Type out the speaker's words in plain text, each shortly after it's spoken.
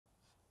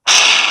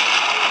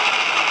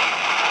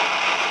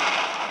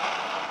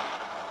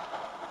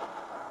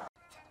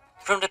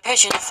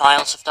Patient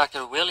files of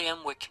Dr. William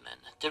Wickman,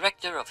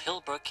 director of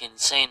Hillbrook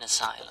Insane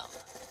Asylum.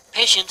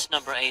 Patient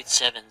number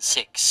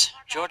 876,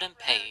 Jordan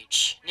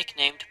Page,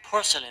 nicknamed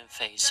Porcelain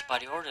Face by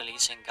the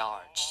orderlies and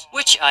guards,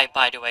 which I,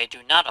 by the way,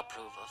 do not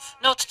approve of.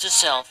 Note to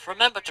self,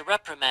 remember to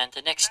reprimand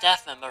the next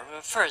staff member who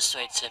refers to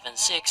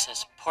 876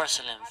 as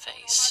Porcelain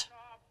Face.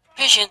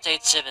 Patient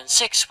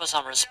 876 was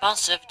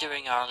unresponsive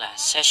during our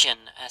last session,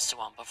 as the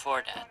one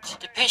before that.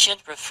 The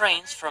patient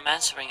refrains from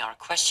answering our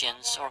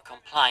questions or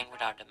complying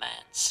with our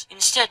demands,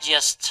 instead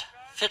just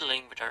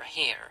fiddling with her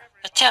hair.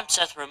 Attempts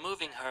at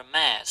removing her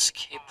mask,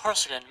 a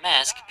porcelain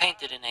mask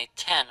painted in a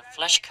tan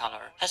flesh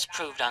color, has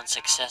proved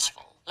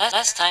unsuccessful.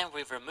 Last time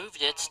we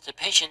removed it, the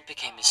patient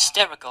became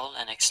hysterical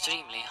and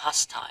extremely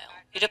hostile.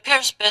 It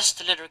appears best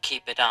to let her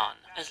keep it on,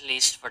 at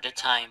least for the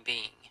time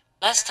being.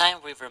 Last time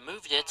we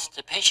removed it,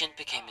 the patient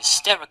became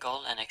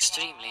hysterical and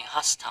extremely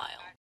hostile.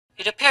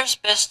 It appears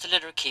best to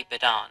let her keep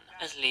it on,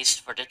 at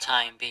least for the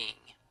time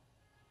being.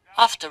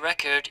 Off the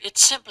record,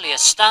 it's simply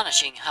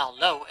astonishing how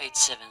low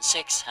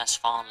 876 has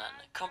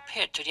fallen,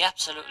 compared to the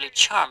absolutely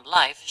charmed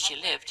life she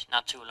lived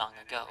not too long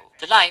ago.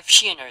 The life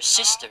she and her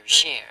sister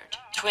shared.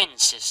 Twin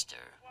sister.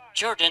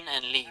 Jordan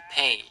and Lee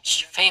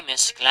Paige,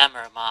 famous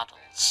glamour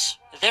models.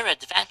 Their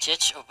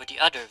advantage over the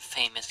other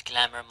famous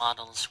glamour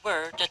models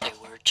were that there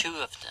were two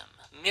of them.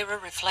 Mirror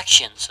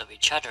reflections of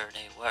each other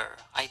they were,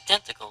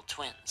 identical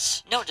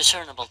twins. No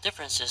discernible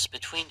differences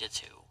between the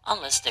two,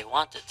 unless they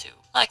wanted to.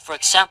 Like for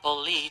example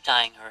Lee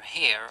dyeing her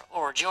hair,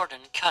 or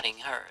Jordan cutting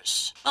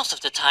hers. Most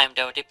of the time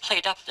though they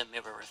played up the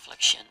mirror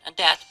reflection, and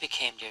that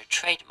became their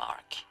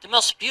trademark. The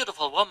most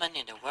beautiful woman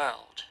in the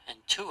world, and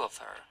two of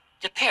her.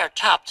 The pair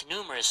topped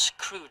numerous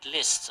crude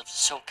lists of the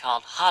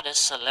so-called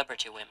hottest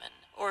celebrity women,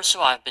 or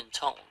so I've been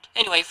told.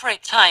 Anyway, for a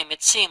time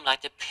it seemed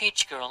like the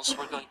Page girls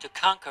were going to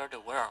conquer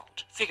the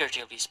world,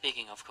 figuratively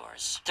speaking of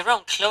course. Their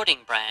own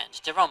clothing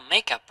brand, their own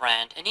makeup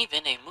brand, and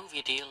even a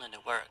movie deal in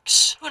the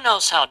works. Who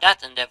knows how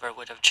that endeavor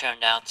would have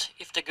turned out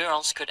if the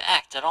girls could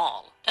act at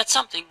all. That's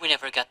something we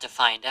never got to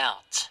find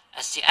out,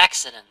 as the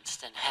accident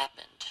then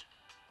happened.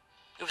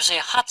 It was a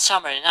hot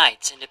summer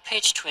night, and the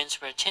Page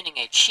twins were attending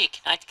a chic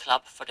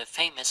nightclub for the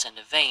famous and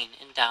the vain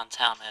in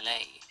downtown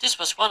LA. This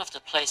was one of the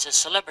places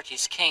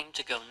celebrities came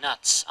to go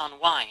nuts,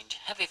 unwind,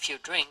 have a few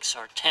drinks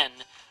or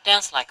 10,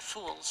 dance like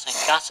fools,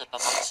 and gossip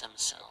amongst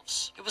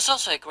themselves. It was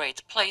also a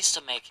great place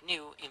to make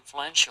new,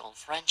 influential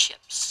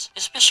friendships,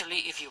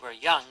 especially if you were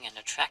young and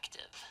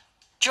attractive.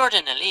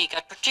 Jordan and Lee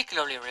got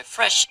particularly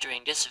refreshed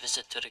during this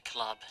visit to the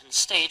club and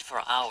stayed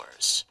for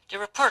hours. They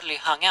reportedly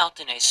hung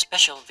out in a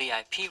special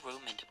VIP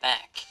room in the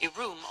back, a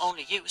room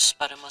only used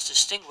by the most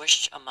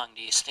distinguished among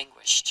the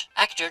distinguished.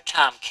 Actor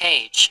Tom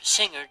Cage,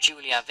 singer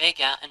Julia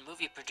Vega, and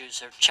movie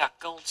producer Chuck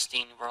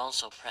Goldstein were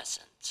also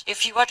present. A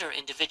few other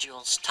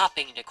individuals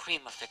topping the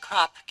cream of the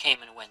crop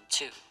came and went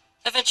too.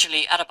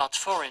 Eventually, at about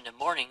 4 in the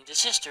morning, the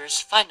sisters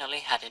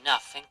finally had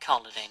enough and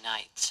called it a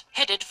night.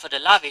 Headed for the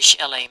lavish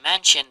LA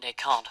mansion they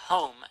called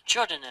home,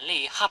 Jordan and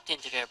Lee hopped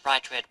into their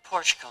bright red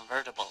Porsche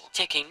convertible,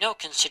 taking no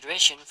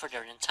consideration for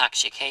their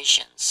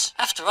intoxications.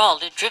 After all,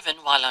 they'd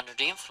driven while under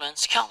the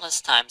influence countless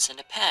times in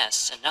the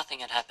past, and nothing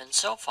had happened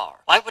so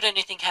far. Why would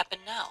anything happen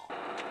now?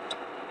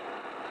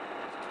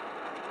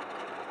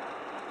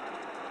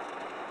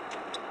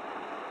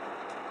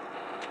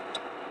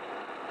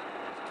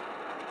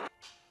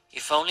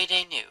 If only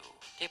they knew,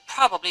 they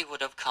probably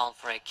would have called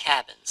for a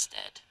cab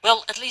instead.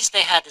 Well, at least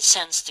they had the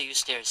sense to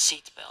use their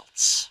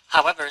seatbelts.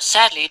 However,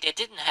 sadly, they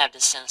didn't have the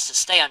sense to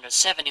stay under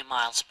 70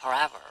 miles per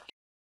hour.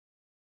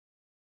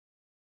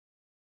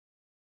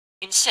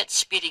 Instead,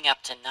 speeding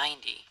up to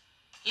 90.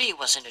 Lee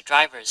was in the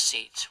driver's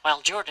seat,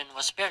 while Jordan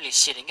was barely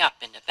sitting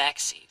up in the back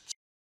seat.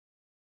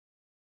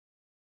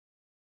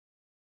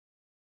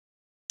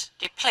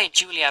 They played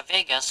Julia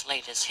Vega's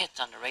latest hit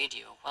on the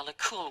radio, while a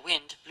cool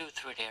wind blew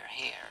through their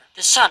hair.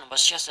 The sun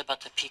was just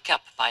about to peek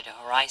up by the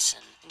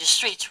horizon, and the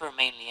streets were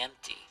mainly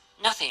empty.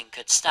 Nothing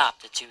could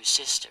stop the two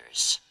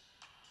sisters.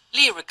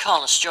 Lee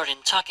recalls Jordan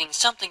talking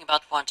something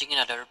about wanting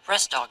another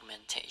breast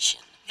augmentation.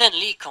 Then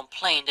Lee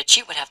complained that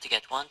she would have to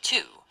get one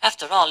too.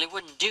 After all, it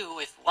wouldn't do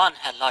if one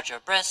had larger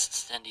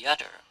breasts than the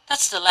other.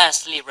 That's the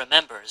last Lee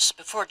remembers,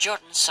 before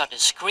Jordan started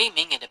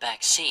screaming in the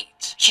back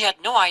seat. She had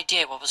no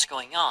idea what was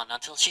going on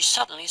until she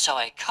suddenly saw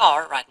a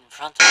car right in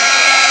front of her.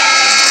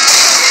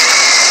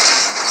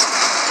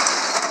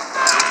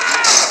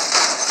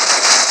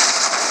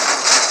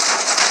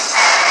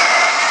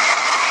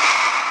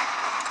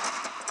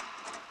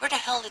 Where the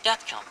hell did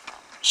that come from?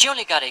 She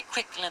only got a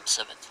quick glimpse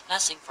of it,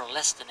 lasting for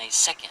less than a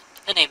second.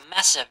 Then a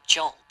massive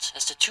jolt,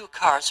 as the two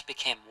cars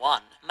became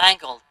one,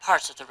 mangled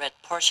parts of the red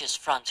Porsche's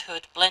front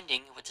hood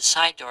blending with the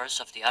side doors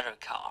of the other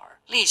car.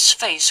 Lee's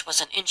face was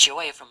an inch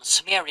away from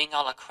smearing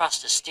all across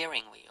the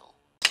steering wheel.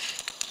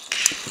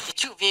 The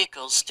two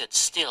vehicles stood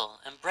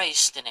still,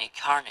 embraced in a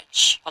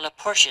carnage, while a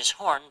Porsche's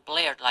horn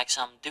blared like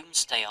some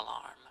doomsday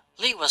alarm.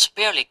 Lee was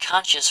barely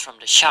conscious from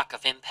the shock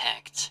of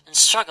impact, and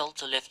struggled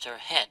to lift her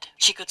head.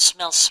 She could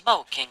smell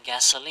smoke and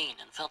gasoline,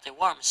 and felt a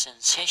warm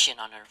sensation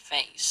on her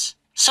face.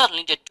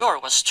 Suddenly the door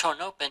was torn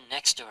open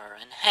next to her,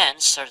 and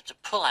hands started to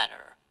pull at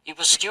her. It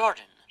was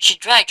Jordan. She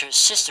dragged her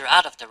sister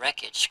out of the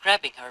wreckage,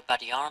 grabbing her by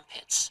the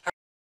armpits.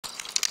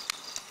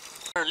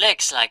 Her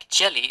legs like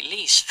jelly,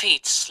 Lee's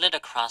feet slid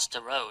across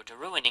the road,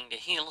 ruining the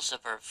heels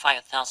of her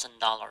 $5,000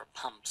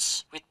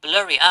 pumps. With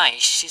blurry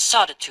eyes, she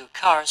saw the two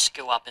cars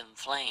go up in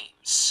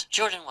flames.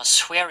 Jordan was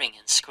swearing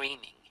and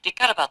screaming. They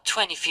got about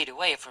 20 feet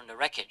away from the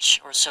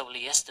wreckage, or so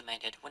Lee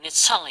estimated, when it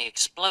suddenly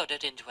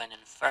exploded into an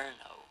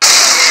inferno.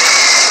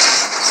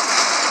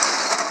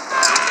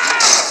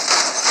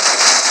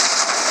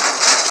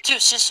 The two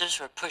sisters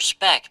were pushed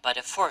back by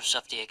the force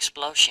of the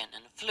explosion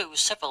and flew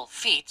several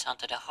feet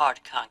onto the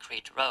hard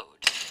concrete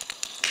road.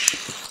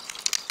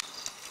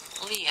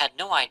 Lee had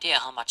no idea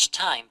how much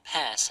time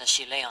passed as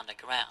she lay on the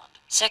ground.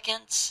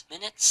 Seconds?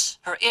 Minutes?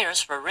 Her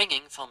ears were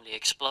ringing from the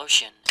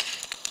explosion,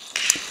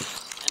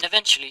 and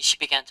eventually she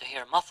began to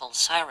hear muffled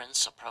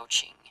sirens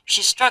approaching.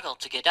 She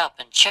struggled to get up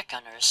and check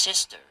on her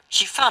sister.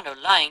 She found her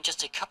lying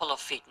just a couple of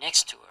feet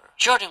next to her.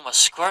 Jordan was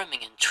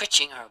squirming and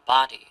twitching her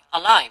body.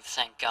 Alive,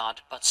 thank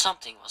God, but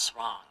something was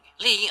wrong.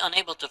 Lee,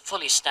 unable to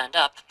fully stand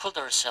up, pulled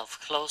herself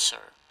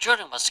closer.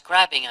 Jordan was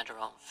grabbing at her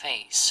own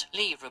face.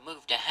 Lee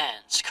removed the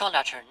hands, called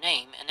out her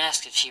name, and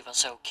asked if she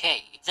was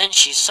okay. Then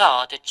she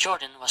saw that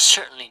Jordan was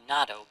certainly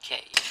not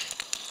okay.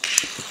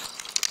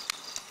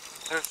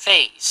 Her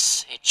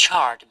face, a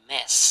charred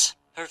mess.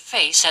 Her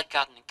face had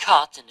gotten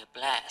caught in the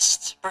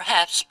blast,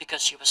 perhaps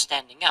because she was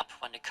standing up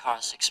when the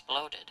cars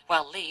exploded,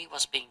 while Lee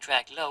was being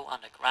dragged low on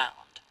the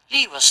ground.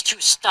 Lee was too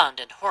stunned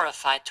and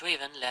horrified to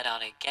even let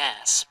out a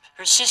gasp.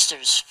 Her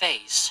sister's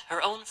face,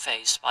 her own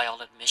face by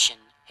all admission,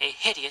 a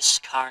hideous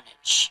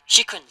carnage.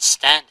 She couldn't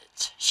stand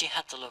it. She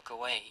had to look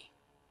away.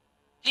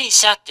 Lee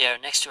sat there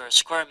next to her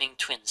squirming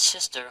twin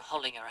sister,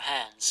 holding her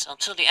hands,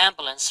 until the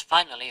ambulance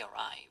finally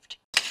arrived.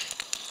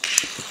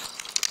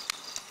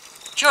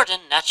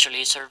 Jordan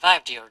naturally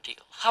survived the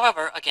ordeal,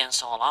 however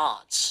against all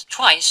odds.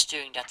 Twice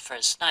during that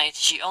first night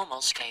she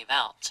almost gave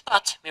out,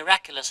 but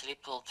miraculously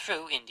pulled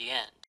through in the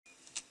end.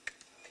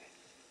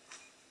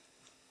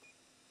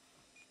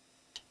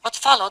 What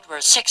followed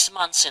were 6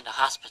 months in the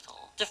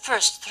hospital. The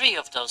first 3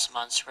 of those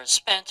months were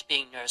spent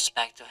being nursed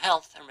back to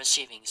health and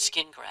receiving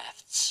skin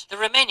grafts. The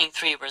remaining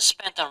 3 were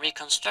spent on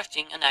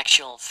reconstructing an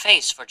actual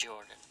face for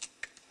Jordan.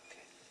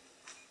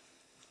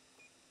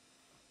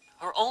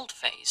 Her old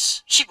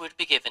face, she would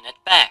be given it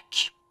back.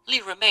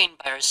 Lee remained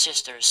by her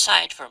sister's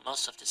side for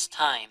most of this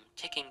time,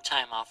 taking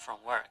time off from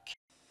work.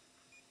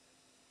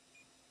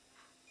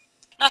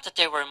 Not that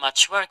there were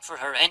much work for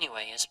her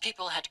anyway, as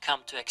people had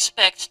come to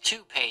expect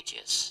 2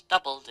 pages,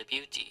 double the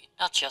beauty,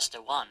 not just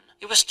the one.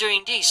 It was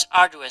during these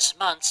arduous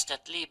months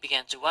that Lee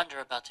began to wonder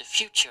about the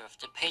future of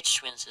the Page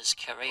twins'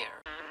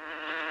 career.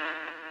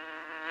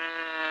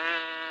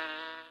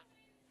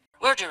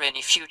 Were there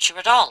any future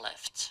at all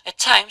left? At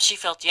times she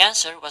felt the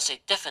answer was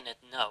a definite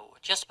no,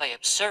 just by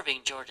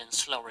observing Jordan's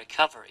slow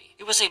recovery.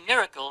 It was a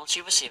miracle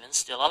she was even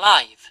still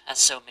alive, as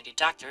so many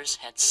doctors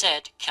had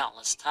said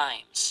countless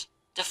times.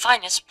 The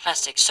finest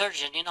plastic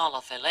surgeon in all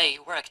of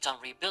LA worked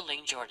on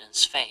rebuilding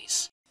Jordan's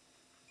face.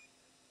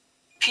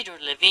 Peter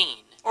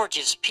Levine, or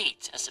just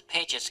Pete as the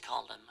Pages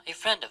called him, a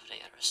friend of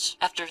theirs.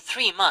 After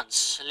 3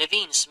 months,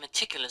 Levine's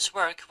meticulous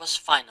work was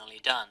finally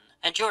done,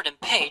 and Jordan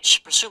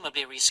Page,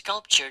 presumably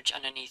resculptured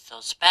underneath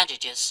those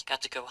bandages,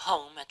 got to go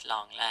home at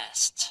long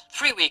last.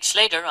 3 weeks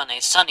later, on a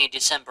sunny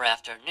December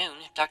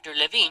afternoon, Dr.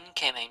 Levine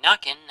came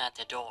a-knocking at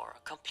the door,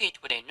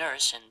 complete with a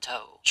nurse in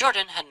tow.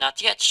 Jordan had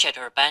not yet shed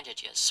her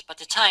bandages, but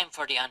the time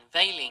for the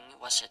unveiling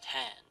was at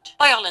hand.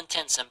 By all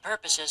intents and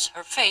purposes,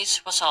 her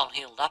face was all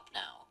healed up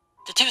now.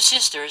 The 2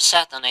 sisters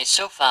sat on a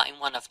sofa in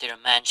one of their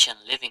mansion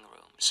living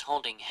rooms,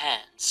 holding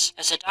hands,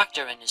 as a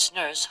doctor and his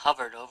nurse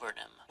hovered over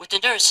them. With the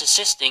nurse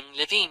assisting,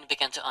 Levine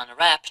began to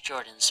unwrap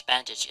Jordan's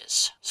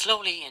bandages.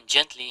 Slowly and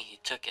gently he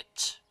took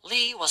it.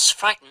 Lee was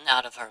frightened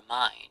out of her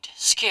mind,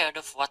 scared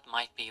of what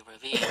might be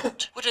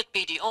revealed. Would it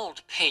be the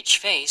old Page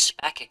face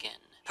back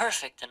again,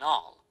 perfect and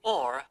all,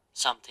 or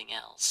something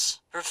else?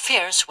 Her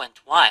fears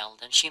went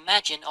wild, and she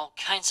imagined all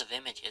kinds of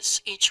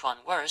images, each one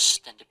worse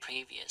than the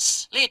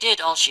previous. Lee did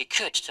all she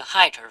could to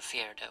hide her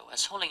fear, though,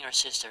 as holding her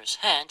sister's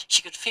hand,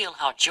 she could feel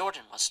how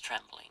Jordan was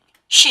trembling.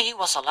 She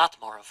was a lot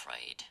more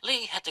afraid.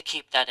 Lee had to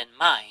keep that in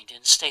mind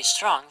and stay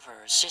strong for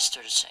her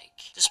sister's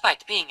sake.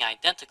 Despite being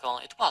identical,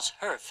 it was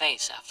her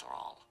face after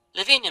all.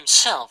 Levine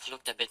himself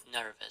looked a bit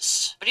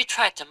nervous, but he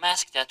tried to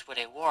mask that with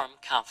a warm,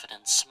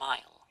 confident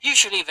smile.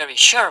 Usually very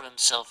sure of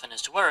himself and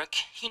his work,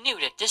 he knew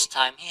that this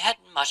time he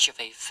hadn't much of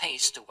a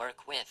face to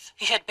work with.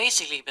 He had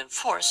basically been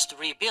forced to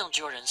rebuild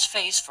Jordan's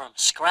face from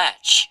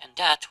scratch, and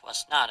that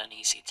was not an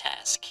easy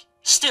task.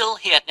 Still,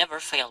 he had never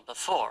failed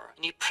before,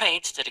 and he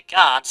prayed to the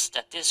gods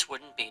that this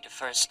wouldn't be the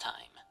first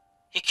time.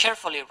 He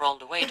carefully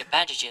rolled away the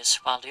bandages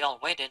while they all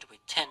waited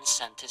with tense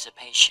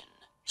anticipation.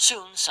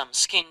 Soon some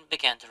skin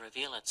began to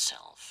reveal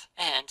itself,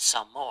 and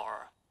some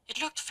more. It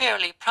looked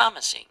fairly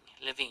promising,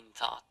 Levine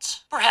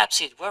thought. Perhaps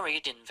he'd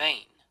worried in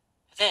vain.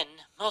 Then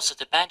most of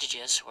the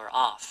bandages were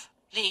off.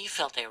 Lee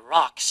felt a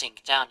rock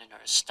sink down in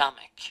her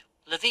stomach.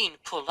 Levine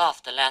pulled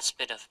off the last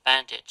bit of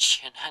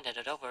bandage and handed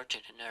it over to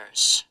the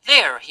nurse.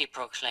 "There," he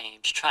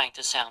proclaimed, trying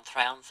to sound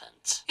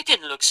triumphant. "It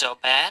didn't look so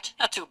bad.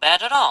 Not too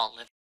bad at all,"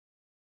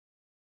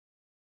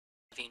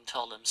 Levine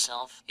told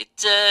himself. "It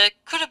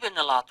could have been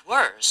a lot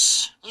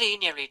worse." Lee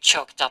nearly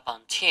choked up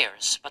on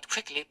tears, but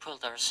quickly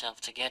pulled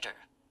herself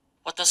together.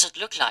 "What does it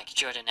look like?"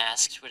 Jordan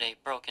asked with a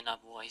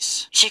broken-up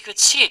voice. She could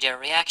see their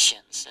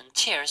reactions, and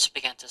tears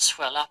began to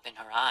swell up in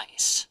her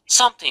eyes.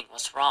 Something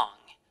was wrong.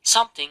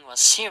 Something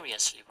was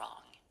seriously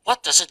wrong.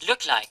 "What does it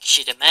look like?"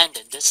 she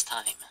demanded this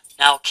time.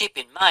 "Now keep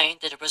in mind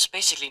that there was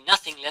basically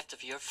nothing left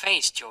of your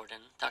face,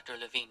 Jordan," Dr.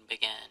 Levine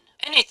began.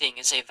 "Anything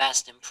is a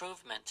vast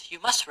improvement. You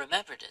must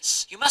remember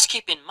this. You must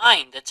keep in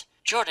mind that—"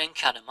 Jordan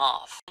cut him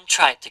off and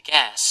tried to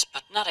gasp,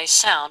 but not a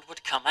sound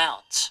would come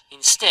out.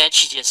 Instead,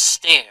 she just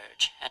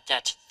stared at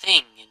that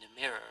thing in the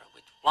mirror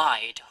with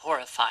wide,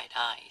 horrified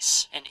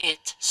eyes, and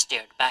it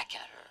stared back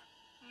at her.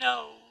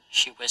 "No,"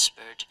 she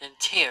whispered, then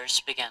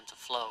tears began to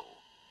flow.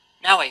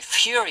 Now a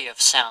fury of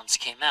sounds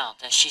came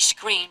out as she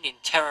screamed in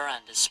terror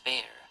and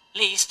despair.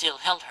 Lee still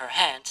held her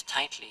hand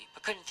tightly,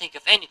 but couldn't think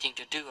of anything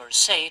to do or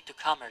say to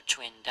calm her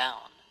twin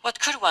down. What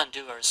could one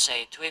do or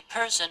say to a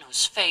person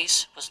whose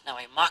face was now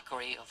a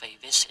mockery of a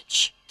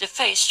visage? The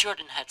face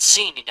Jordan had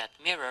seen in that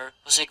mirror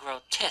was a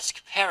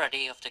grotesque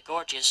parody of the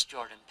gorgeous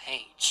Jordan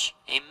Paige.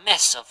 A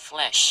mess of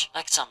flesh,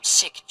 like some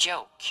sick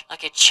joke,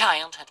 like a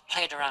child had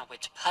played around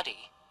with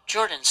putty.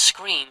 Jordan's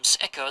screams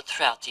echoed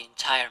throughout the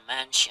entire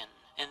mansion.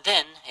 And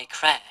then a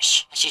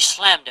crash, as she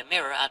slammed the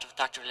mirror out of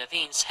Dr.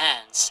 Levine's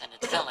hands, and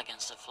it fell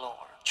against the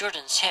floor.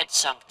 Jordan's head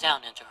sunk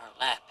down into her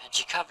lap, and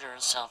she covered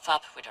herself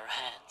up with her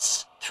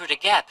hands. Through the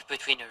gap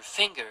between her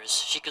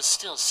fingers, she could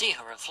still see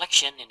her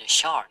reflection in the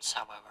shards,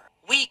 however.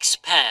 Weeks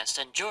passed,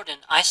 and Jordan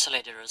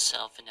isolated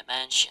herself in the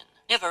mansion,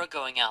 never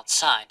going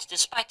outside,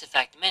 despite the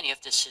fact many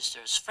of the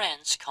sister's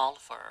friends called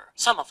for her.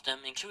 Some of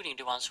them, including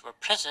the ones who were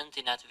present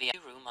in that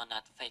VIP room on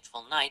that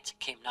fateful night,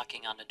 came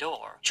knocking on the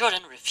door.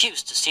 Jordan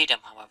refused to see them,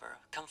 however,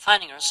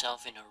 confining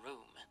herself in her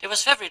room. There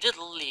was very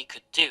little Lee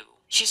could do.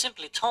 She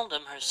simply told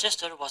them her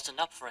sister wasn't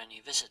up for any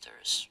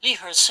visitors. Lee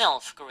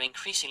herself grew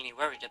increasingly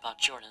worried about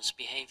Jordan's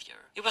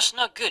behavior. It was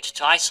no good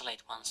to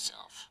isolate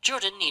oneself.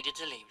 Jordan needed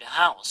to leave the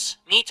house,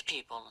 meet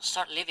people,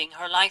 start living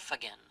her life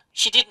again.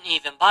 She didn't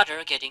even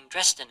bother getting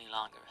dressed any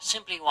longer,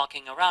 simply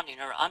walking around in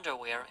her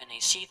underwear and a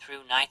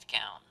see-through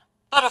nightgown.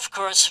 But of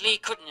course, Lee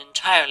couldn't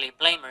entirely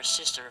blame her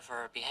sister for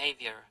her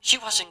behavior. She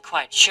wasn't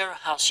quite sure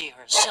how she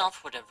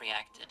herself would have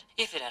reacted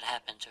if it had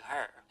happened to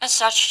her. As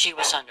such, she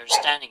was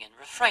understanding and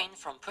refrained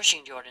from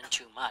pushing Jordan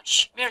too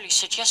much, merely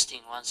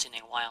suggesting once in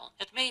a while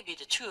that maybe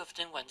the two of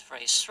them went for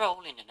a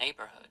stroll in the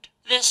neighborhood.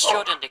 This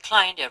Jordan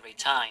declined every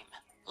time.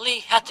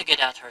 Lee had to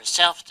get out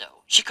herself,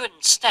 though. She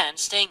couldn't stand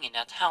staying in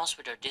that house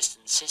with her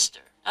distant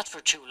sister. Not for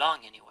too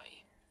long,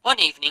 anyway. One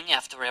evening,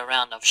 after a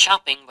round of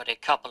shopping with a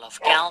couple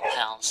of gal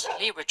pals,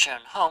 Lee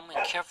returned home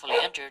and carefully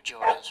entered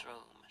Jordan's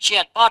room. She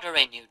had bought her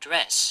a new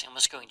dress and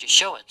was going to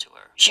show it to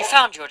her. She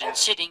found Jordan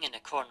sitting in the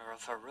corner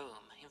of her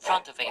room, in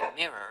front of a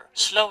mirror,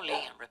 slowly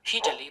and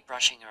repeatedly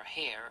brushing her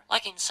hair,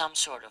 like in some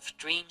sort of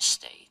dream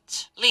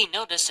state. Lee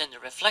noticed in the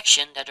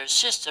reflection that her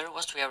sister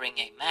was wearing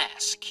a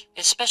mask,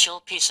 a special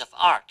piece of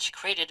art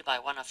created by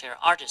one of her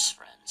artist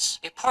friends,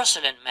 a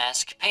porcelain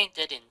mask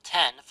painted in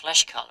tan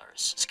flesh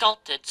colors,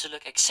 sculpted to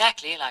look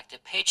exactly like the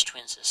Paige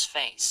twins'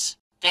 face.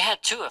 They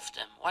had two of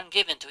them, one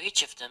given to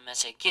each of them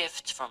as a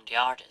gift from the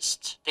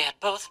artist. They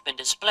had both been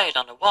displayed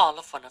on the wall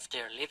of one of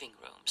their living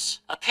rooms.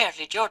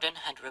 Apparently Jordan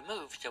had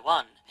removed the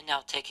one, and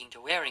now taking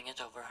to wearing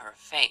it over her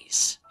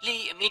face.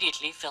 Lee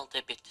immediately felt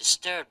a bit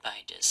disturbed by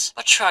this,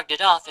 but shrugged it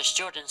off as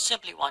Jordan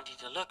simply wanted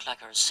to look like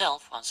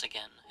herself once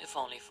again, if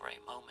only for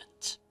a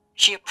moment.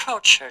 She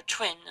approached her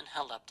twin and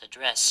held up the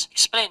dress,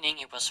 explaining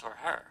it was for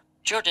her.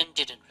 Jordan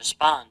didn't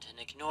respond and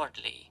ignored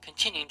Lee,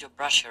 continuing to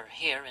brush her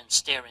hair and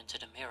stare into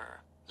the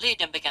mirror. Lee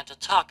then began to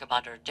talk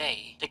about her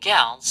day, the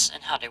gals,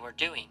 and how they were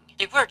doing.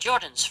 They were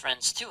Jordan's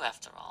friends too,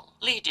 after all.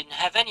 Lee didn't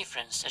have any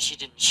friends that she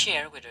didn't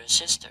share with her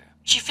sister.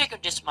 She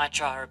figured this might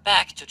draw her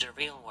back to the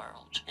real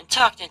world, and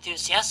talked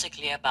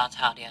enthusiastically about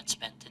how they had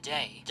spent the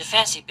day, the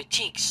fancy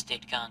boutiques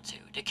they'd gone to,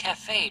 the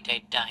cafe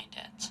they'd dined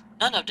at.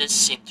 None of this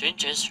seemed to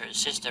interest her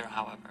sister,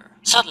 however.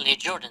 Suddenly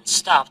Jordan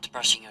stopped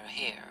brushing her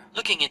hair.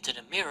 Looking into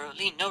the mirror,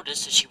 Lee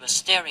noticed that she was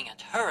staring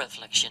at her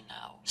reflection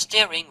now,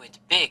 staring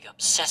with big,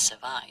 obsessive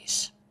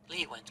eyes.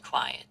 Lee went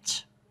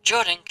quiet.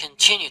 Jordan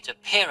continued to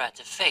peer at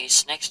the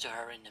face next to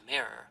her in the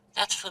mirror.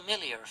 That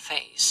familiar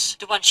face.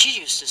 The one she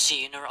used to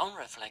see in her own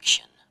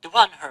reflection. The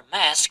one her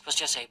mask was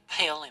just a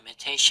pale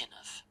imitation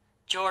of.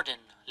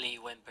 "Jordan," Lee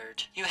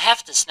whimpered, "you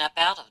have to snap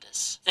out of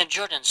this." Then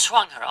Jordan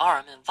swung her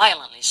arm and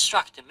violently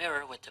struck the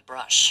mirror with the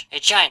brush. A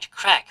giant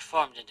crack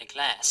formed in the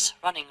glass,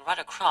 running right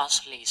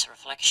across Lee's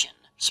reflection,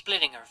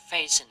 splitting her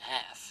face in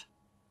half.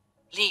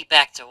 Lee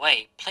backed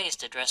away,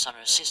 placed the dress on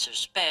her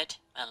sister's bed,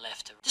 and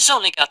left her. This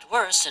only got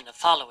worse in the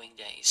following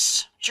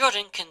days.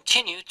 Jordan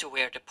continued to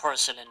wear the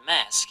porcelain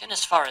mask, and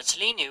as far as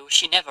Lee knew,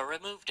 she never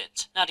removed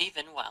it, not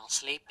even while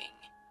sleeping.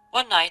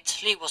 One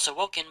night, Lee was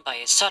awoken by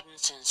a sudden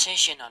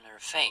sensation on her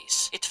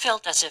face. It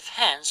felt as if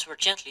hands were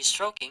gently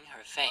stroking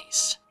her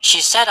face.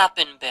 She sat up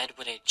in bed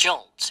with a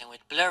jolt, and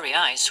with blurry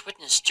eyes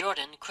witnessed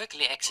Jordan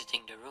quickly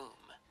exiting the room.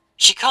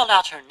 She called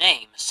out her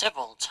name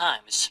several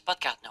times,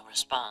 but got no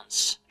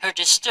response. Her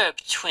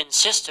disturbed twin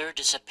sister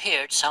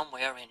disappeared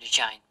somewhere in the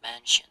giant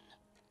mansion.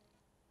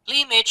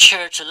 Lee made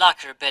sure to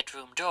lock her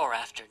bedroom door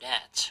after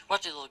that.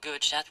 What little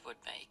good that would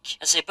make,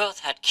 as they both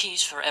had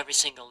keys for every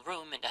single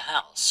room in the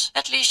house.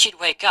 At least she'd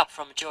wake up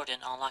from Jordan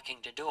unlocking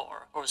the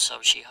door, or so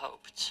she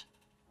hoped.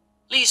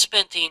 Lee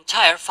spent the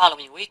entire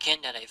following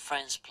weekend at a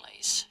friend's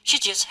place. She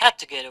just had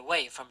to get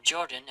away from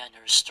Jordan and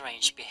her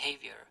strange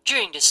behavior.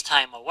 During this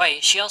time away,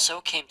 she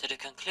also came to the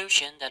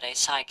conclusion that a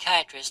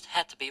psychiatrist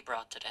had to be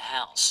brought to the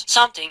house.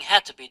 Something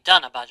had to be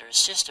done about her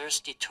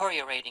sister's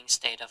deteriorating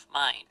state of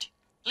mind.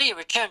 Lee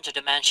returned to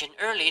the mansion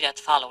early that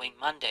following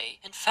Monday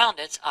and found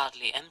it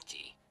oddly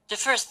empty. The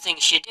first thing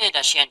she did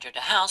as she entered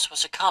the house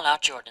was to call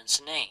out Jordan's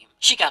name.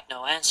 She got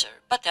no answer,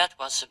 but that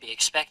was to be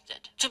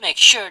expected. To make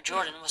sure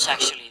Jordan was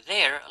actually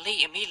there,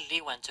 Lee immediately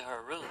went to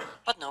her room,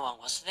 but no one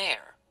was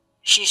there.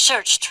 She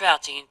searched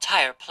throughout the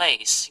entire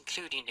place,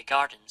 including the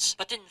gardens,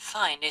 but didn't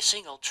find a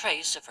single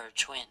trace of her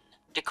twin.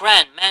 The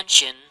grand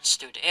mansion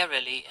stood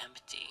eerily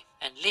empty,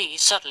 and Lee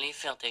suddenly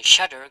felt a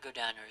shudder go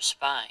down her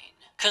spine.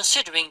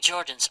 Considering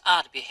Jordan's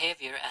odd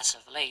behavior as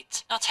of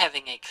late, not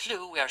having a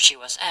clue where she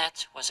was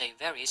at was a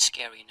very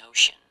scary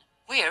notion.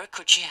 Where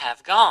could she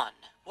have gone?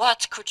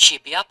 What could she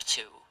be up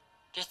to?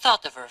 The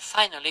thought of her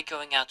finally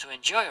going out to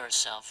enjoy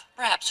herself,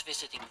 perhaps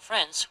visiting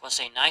friends, was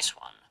a nice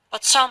one.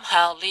 But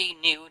somehow Lee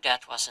knew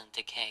that wasn't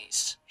the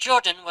case.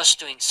 Jordan was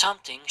doing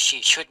something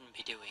she shouldn't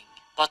be doing.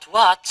 But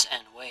what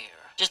and where?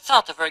 The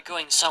thought of her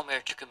going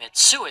somewhere to commit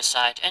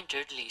suicide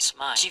entered Lee's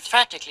mind. She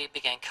frantically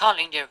began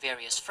calling their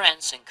various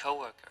friends and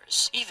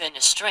co-workers, even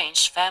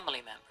estranged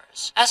family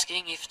members,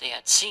 asking if they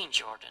had seen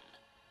Jordan.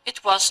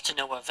 It was to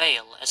no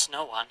avail, as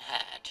no one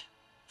had.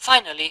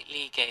 Finally,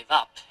 Lee gave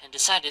up and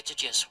decided to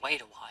just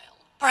wait a while.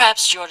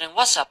 Perhaps Jordan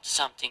was up to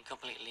something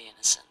completely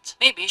innocent.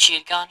 Maybe she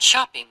had gone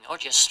shopping or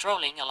just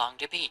strolling along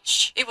the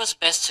beach. It was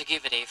best to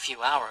give it a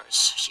few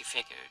hours, she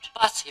figured.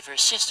 But if her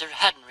sister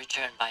hadn't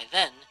returned by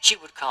then, she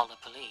would call the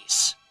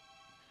police.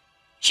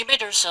 She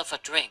made herself a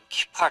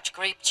drink, part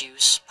grape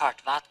juice,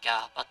 part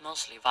vodka, but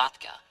mostly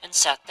vodka, and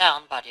sat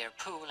down by their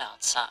pool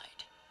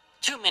outside.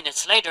 2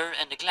 minutes later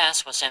and the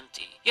glass was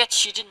empty, yet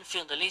she didn't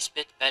feel the least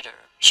bit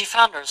better. She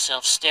found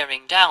herself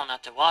staring down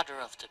at the water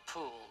of the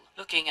pool,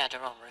 looking at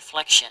her own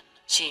reflection,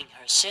 seeing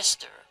her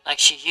sister like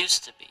she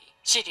used to be,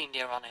 sitting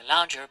there on a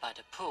lounger by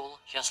the pool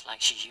just like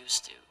she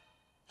used to.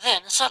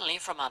 Then, suddenly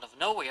from out of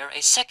nowhere,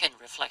 a second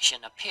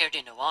reflection appeared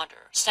in the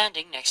water,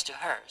 standing next to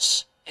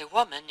hers. A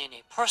woman in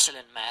a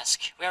porcelain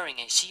mask, wearing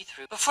a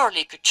see-through. Before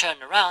Lee could turn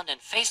around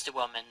and face the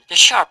woman, the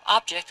sharp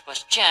object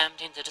was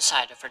jammed into the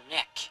side of her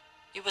neck.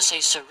 It was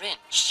a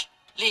syringe.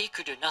 Lee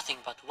could do nothing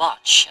but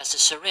watch as the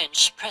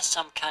syringe pressed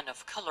some kind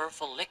of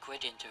colorful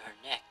liquid into her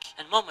neck,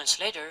 and moments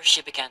later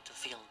she began to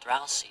feel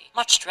drowsy,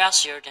 much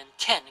drowsier than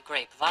 10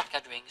 grape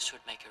vodka drinks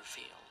would make her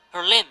feel.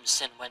 Her limbs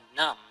then went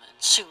numb, and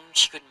soon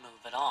she couldn't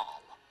move at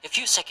all. A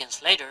few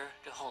seconds later,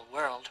 the whole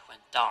world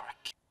went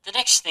dark. The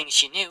next thing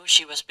she knew,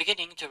 she was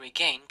beginning to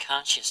regain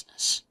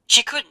consciousness.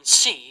 She couldn't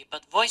see,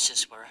 but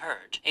voices were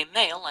heard, a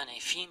male and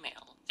a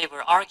female. They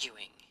were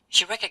arguing.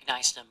 She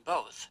recognized them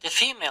both. The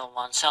female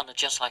one sounded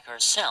just like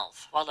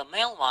herself, while the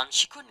male one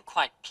she couldn't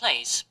quite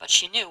place, but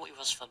she knew it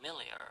was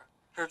familiar.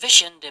 Her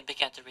vision then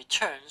began to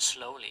return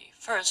slowly,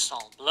 first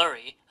all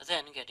blurry,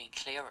 then getting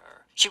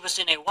clearer. She was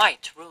in a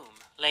white room,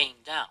 laying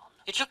down.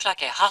 It looked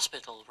like a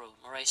hospital room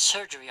or a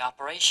surgery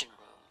operation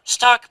room,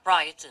 stark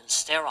bright and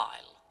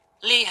sterile.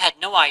 Lee had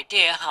no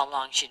idea how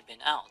long she'd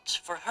been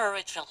out. For her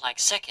it felt like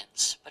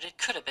seconds, but it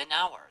could have been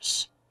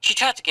hours. She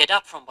tried to get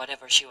up from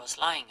whatever she was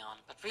lying on,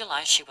 but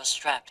realized she was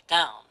strapped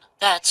down.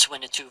 That's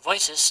when the two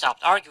voices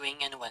stopped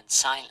arguing and went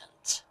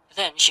silent.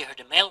 Then she heard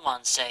the male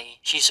one say,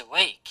 "She's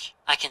awake."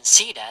 "I can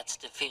see that,"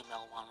 the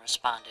female one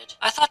responded.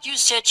 "I thought you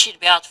said she'd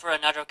be out for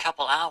another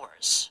couple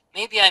hours.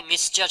 Maybe I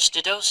misjudged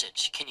the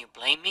dosage. Can you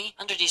blame me?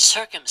 Under these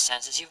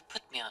circumstances you've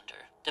put me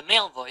under." The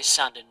male voice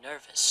sounded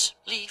nervous.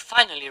 Lee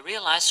finally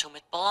realized whom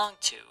it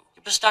belonged to.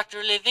 It was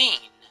Dr.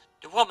 Levine.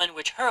 The woman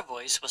with her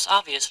voice was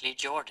obviously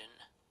Jordan.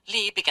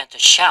 Lee began to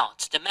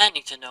shout,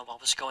 demanding to know what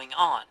was going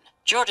on.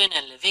 Jordan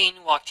and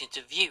Levine walked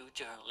into view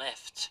to her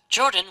left.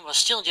 Jordan was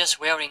still just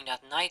wearing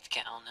that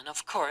nightgown and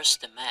of course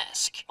the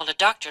mask, while the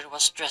doctor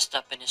was dressed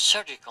up in his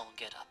surgical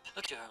get-up.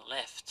 Look to her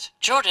left.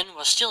 Jordan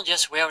was still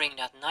just wearing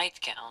that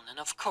nightgown and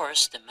of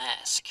course the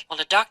mask, while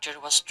the doctor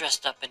was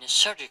dressed up in his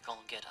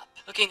surgical get-up,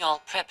 looking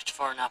all prepped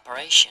for an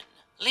operation.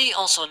 Lee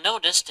also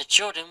noticed that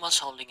Jordan was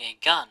holding a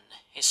gun,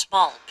 a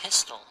small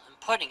pistol, and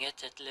pointing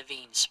it at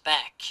Levine's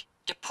back.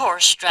 The poor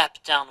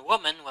strapped-down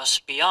woman was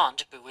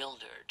beyond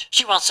bewildered.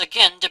 She once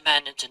again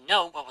demanded to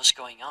know what was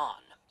going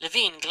on.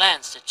 Levine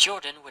glanced at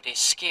Jordan with a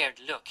scared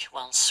look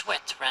while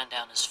sweat ran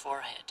down his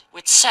forehead.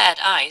 With sad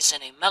eyes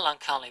and a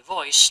melancholy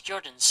voice,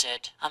 Jordan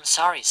said, "I'm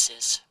sorry,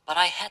 sis, but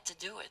I had to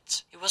do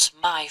it. It was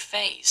my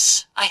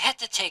face. I had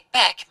to take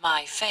back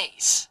my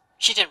face."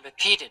 She then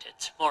repeated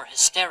it, more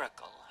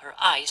hysterical, her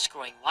eyes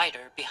growing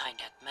wider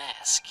behind that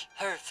mask.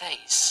 Her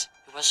face.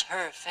 It was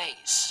her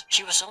face.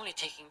 She was only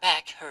taking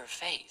back her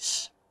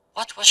face.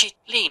 What was she?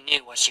 Lee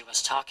knew what she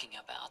was talking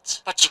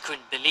about, but she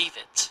couldn't believe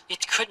it.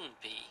 It couldn't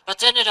be. But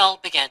then it all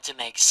began to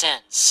make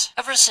sense.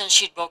 Ever since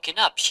she'd woken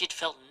up, she'd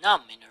felt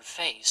numb in her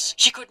face.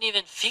 She couldn't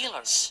even feel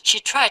her. She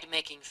tried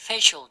making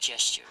facial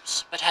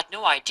gestures, but had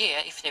no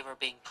idea if they were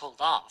being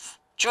pulled off.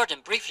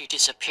 Jordan briefly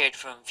disappeared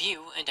from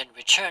view and then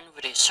returned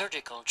with a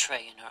surgical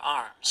tray in her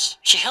arms.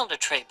 She held the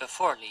tray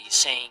before Lee,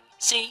 saying,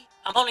 "See,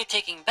 I'm only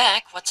taking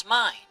back what's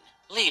mine."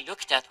 Lee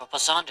looked at what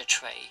was on the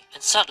tray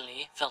and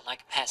suddenly felt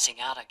like passing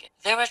out again.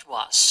 There it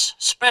was,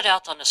 spread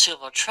out on a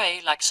silver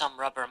tray like some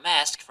rubber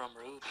mask from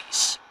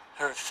rubies.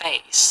 Her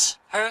face.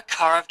 Her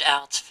carved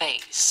out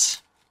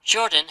face.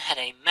 Jordan had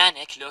a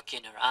manic look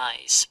in her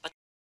eyes, but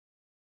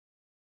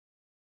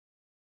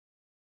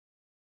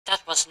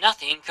that was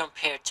nothing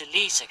compared to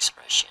Lee's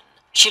expression.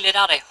 She let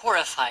out a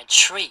horrified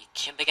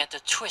shriek and began to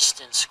twist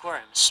and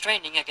squirm,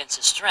 straining against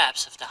the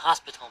straps of the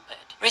hospital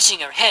bed. Raising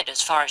her head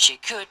as far as she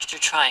could to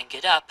try and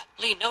get up,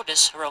 Lee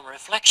noticed her own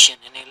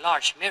reflection in a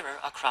large mirror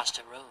across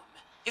the room.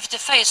 If the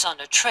face on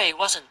the tray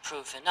wasn't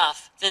proof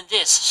enough, then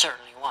this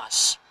certainly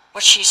was.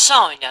 What she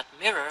saw in that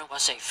mirror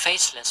was a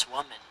faceless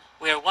woman.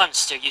 Where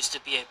once there used to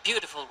be a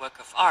beautiful work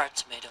of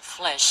art made of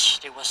flesh,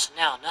 there was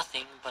now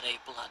nothing but a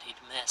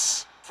bloodied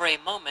mess. For a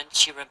moment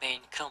she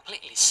remained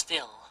completely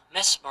still,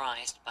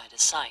 mesmerized by the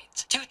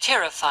sight, too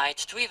terrified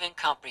to even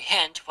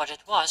comprehend what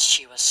it was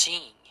she was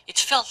seeing. It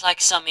felt like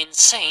some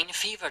insane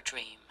fever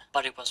dream,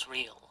 but it was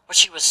real. What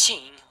she was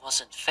seeing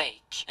wasn't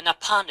fake, and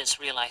upon this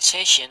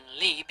realization,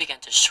 Lee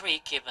began to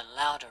shriek even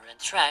louder and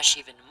thrash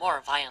even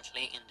more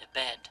violently in the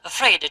bed.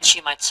 Afraid that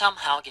she might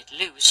somehow get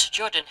loose,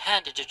 Jordan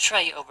handed the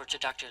tray over to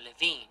Dr.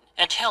 Levine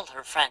and held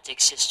her frantic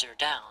sister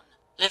down.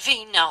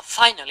 Levine now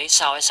finally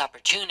saw his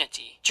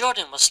opportunity.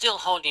 Jordan was still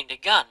holding the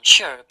gun,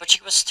 sure, but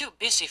she was too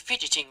busy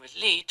fidgeting with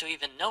Lee to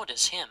even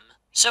notice him.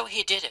 So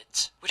he did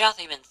it, without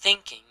even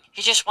thinking.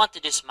 He just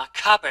wanted this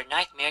macabre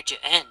nightmare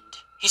to end.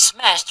 He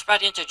smashed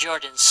right into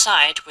Jordan's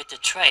side with the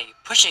tray,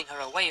 pushing her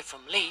away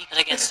from Lee and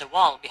against the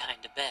wall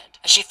behind the bed.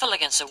 As she fell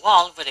against the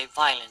wall with a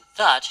violent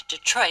thud, the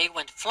tray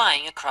went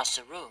flying across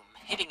the room,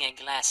 hitting a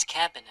glass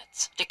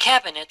cabinet. The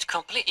cabinet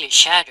completely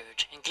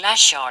shattered, and glass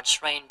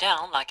shards rained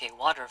down like a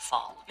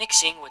waterfall,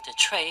 mixing with the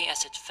tray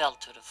as it fell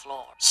to the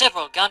floor.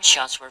 Several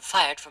gunshots were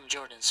fired from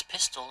Jordan's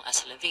pistol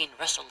as Levine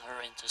wrestled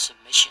her into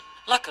submission.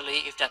 Luckily,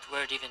 if that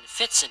word even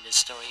fits in this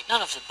story,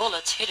 none of the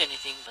bullets hit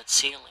anything but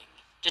ceiling.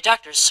 The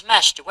doctor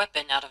smashed the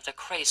weapon out of the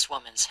crazed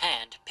woman's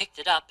hand, picked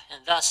it up,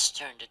 and thus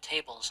turned the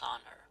tables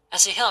on her.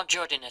 As he held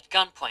Jordan at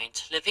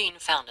gunpoint, Levine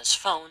found his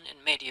phone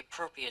and made the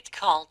appropriate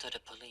call to the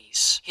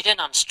police. He then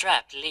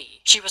unstrapped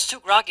Lee. She was too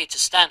groggy to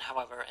stand,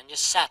 however, and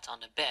just sat on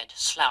the bed,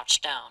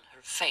 slouched down,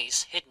 her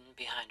face hidden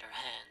behind her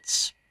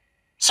hands.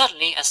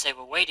 Suddenly, as they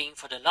were waiting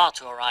for the law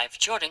to arrive,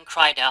 Jordan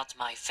cried out,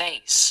 "My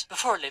face!"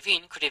 Before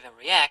Levine could even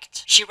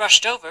react, she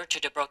rushed over to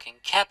the broken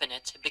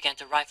cabinet and began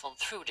to rifle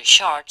through the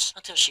shards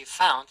until she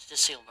found the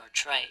silver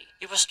tray.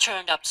 It was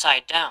turned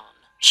upside down.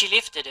 She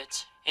lifted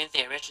it, and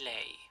there it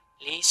lay.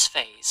 Lee's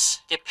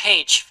face, the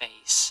Paige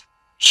face,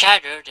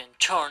 shattered and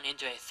torn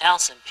into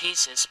 1,000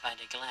 pieces by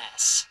the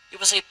glass. It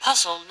was a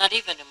puzzle not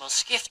even the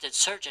most gifted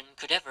surgeon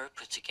could ever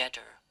put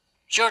together.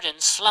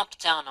 Jordan slumped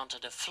down onto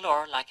the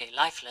floor like a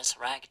lifeless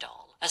rag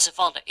doll, as if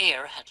all the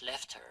air had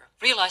left her.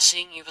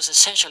 Realizing it was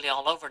essentially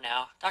all over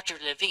now, Dr.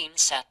 Levine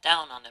sat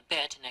down on the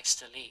bed next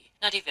to Lee,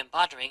 not even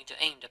bothering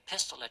to aim the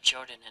pistol at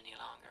Jordan any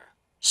longer.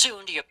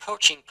 Soon the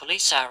approaching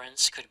police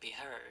sirens could be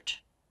heard.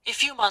 A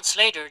few months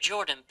later,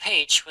 Jordan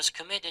Paige was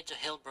committed to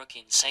Hillbrook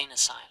Insane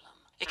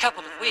Asylum. A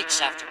couple of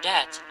weeks after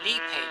that, Lee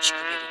Paige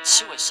committed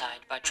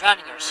suicide by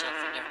drowning herself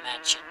in their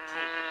mansion pool.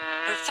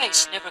 Her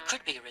face never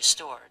could be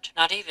restored,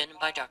 not even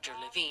by Dr.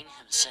 Levine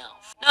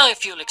himself. Now,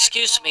 if you'll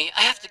excuse me,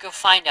 I have to go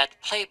find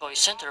that Playboy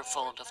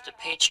centerfold of the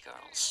Paige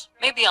girls.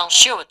 Maybe I'll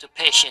show it to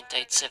patient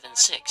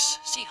 876,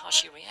 see how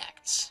she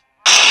reacts.